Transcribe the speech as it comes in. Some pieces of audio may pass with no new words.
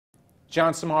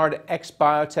John Simard,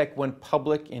 XBiotech, went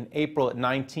public in April at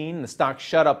 19. The stock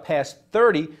shot up past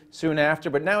 30 soon after,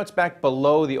 but now it's back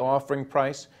below the offering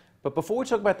price. But before we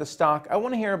talk about the stock, I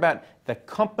want to hear about the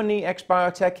company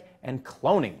XBiotech and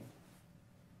cloning.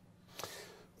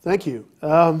 Thank you.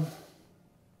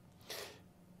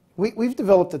 We've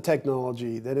developed a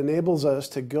technology that enables us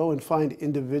to go and find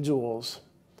individuals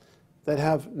that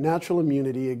have natural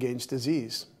immunity against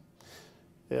disease,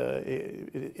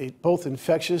 both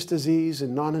infectious disease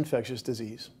and non-infectious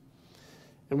disease.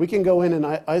 And we can go in and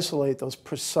isolate those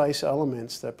precise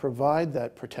elements that provide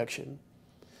that protection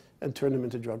and turn them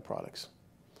into drug products.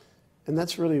 And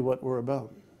that's really what we're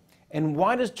about. And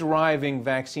why does deriving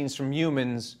vaccines from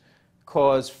humans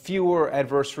cause fewer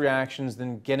adverse reactions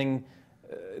than getting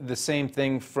the same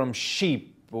thing from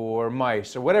sheep or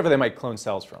mice or whatever they might clone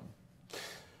cells from?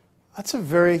 That's a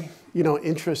very,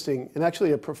 interesting and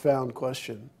actually a profound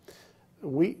question.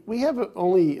 We have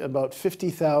only about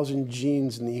 50,000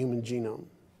 genes in the human genome.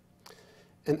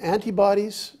 And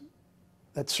antibodies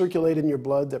that circulate in your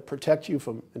blood that protect you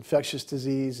from infectious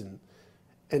disease and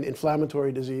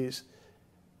inflammatory disease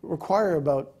require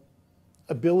about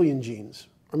 1 billion genes,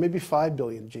 or maybe 5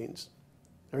 billion genes,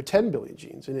 or 10 billion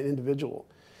genes in an individual.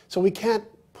 So we can't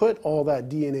put all that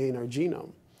DNA in our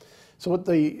genome. So what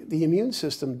the immune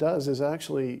system does is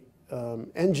actually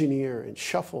engineer and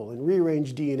shuffle and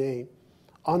rearrange DNA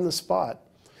on the spot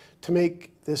to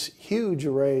make this huge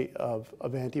array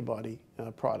of antibody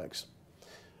products.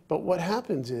 But what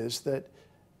happens is that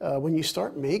when you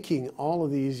start making all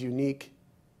of these unique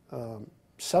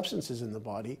substances in the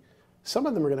body, some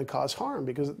of them are going to cause harm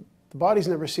because the body's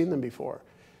never seen them before.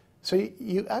 So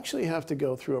you actually have to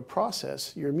go through a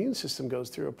process, your immune system goes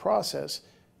through a process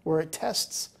where it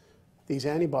tests these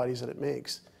antibodies that it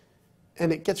makes,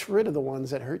 and it gets rid of the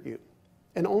ones that hurt you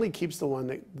and only keeps the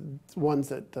ones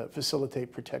that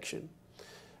facilitate protection.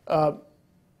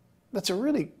 That's a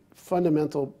really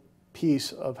fundamental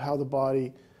piece of how the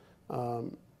body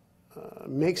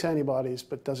makes antibodies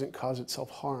but doesn't cause itself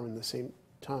harm in the same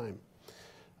time.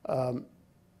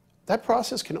 That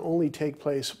process can only take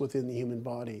place within the human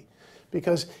body,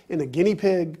 because in a guinea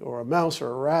pig or a mouse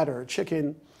or a rat or a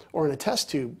chicken or in a test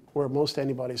tube, where most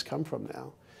antibodies come from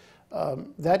now,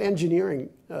 that engineering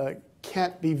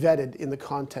can't be vetted in the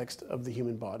context of the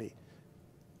human body.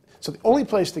 So the only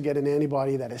place to get an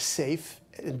antibody that is safe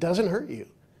and doesn't hurt you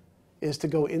is to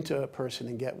go into a person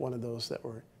and get one of those that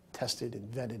were tested and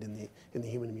vetted in the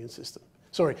human immune system.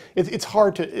 Sorry, it's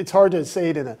hard to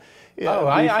say it in a.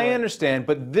 I understand,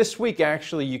 but this week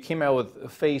actually you came out with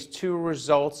phase 2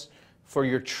 results for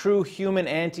your true human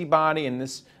antibody, and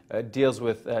this deals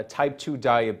with type 2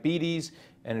 diabetes,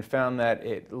 and it found that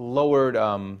it lowered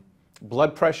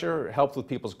blood pressure, helped with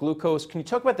people's glucose. Can you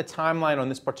talk about the timeline on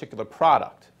this particular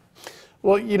product?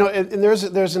 Well, and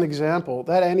there's an example.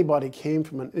 That antibody came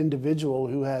from an individual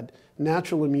who had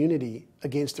natural immunity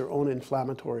against their own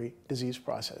inflammatory disease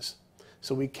process.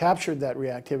 So we captured that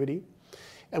reactivity,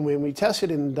 and when we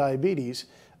tested in diabetes,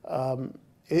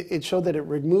 it showed that it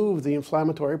removed the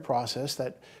inflammatory process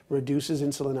that reduces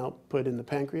insulin output in the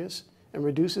pancreas and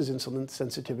reduces insulin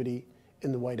sensitivity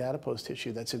in the white adipose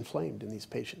tissue that's inflamed in these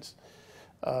patients.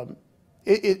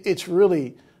 It's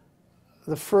really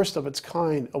the first of its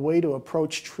kind, a way to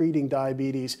approach treating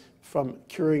diabetes from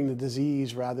curing the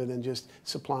disease rather than just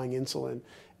supplying insulin.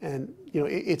 And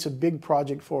it's a big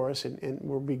project for us, and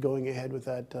we'll be going ahead with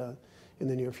that in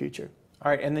the near future.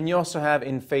 All right, and then you also have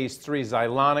in phase 3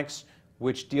 Xylonix,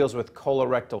 which deals with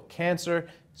colorectal cancer.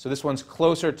 So this one's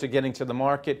closer to getting to the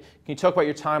market. Can you talk about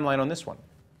your timeline on this one?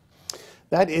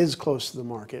 That is close to the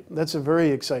market. That's a very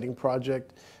exciting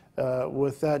project.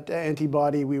 With that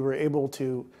antibody, we were able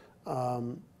to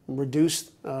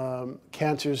reduce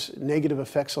cancer's negative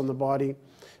effects on the body,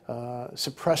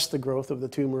 suppress the growth of the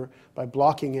tumor by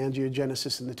blocking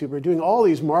angiogenesis in the tumor, doing all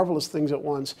these marvelous things at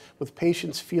once with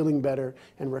patients feeling better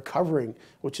and recovering,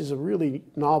 which is a really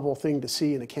novel thing to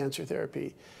see in a cancer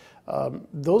therapy.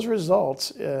 Those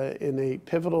results in a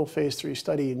pivotal phase 3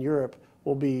 study in Europe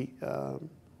will be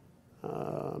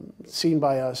seen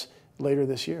by us later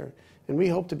this year. And we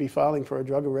hope to be filing for a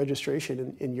drug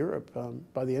registration in Europe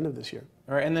by the end of this year.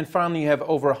 All right, and then finally you have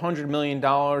over $100 million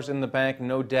in the bank,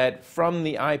 no debt, from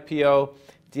the IPO.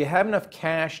 Do you have enough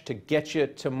cash to get you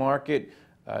to market?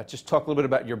 Just talk a little bit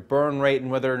about your burn rate and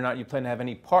whether or not you plan to have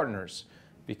any partners,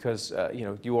 because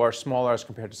you are smaller as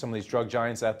compared to some of these drug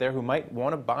giants out there who might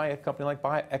want to buy a company like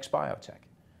XBiotech.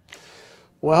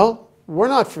 Well, we're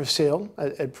not for sale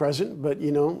at present, but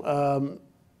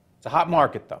it's a hot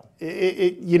market, though.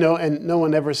 And no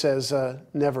one ever says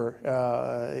never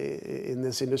in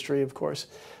this industry, of course.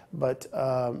 But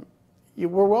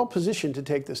we're well positioned to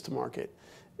take this to market.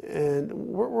 And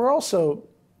we're also,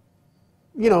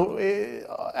 you know,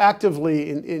 actively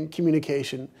in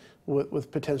communication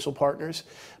with potential partners.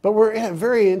 But we're at a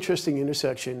very interesting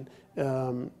intersection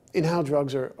in how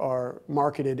drugs are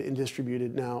marketed and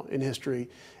distributed now in history.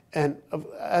 And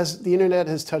as the internet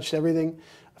has touched everything,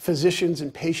 physicians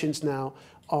and patients now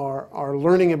are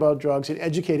learning about drugs and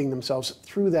educating themselves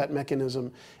through that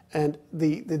mechanism. And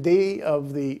the day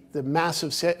of the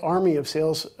massive army of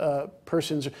sales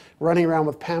persons running around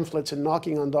with pamphlets and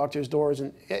knocking on doctors' doors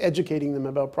and educating them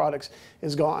about products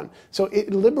is gone. So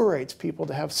it liberates people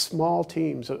to have small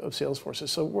teams of sales forces.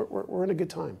 So we're in a good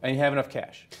time. And you have enough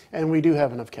cash. And we do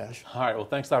have enough cash. All right, well,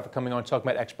 thanks a lot for coming on and talking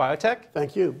about XBiotech.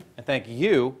 Thank you. And thank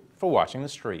you for watching The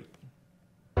Street.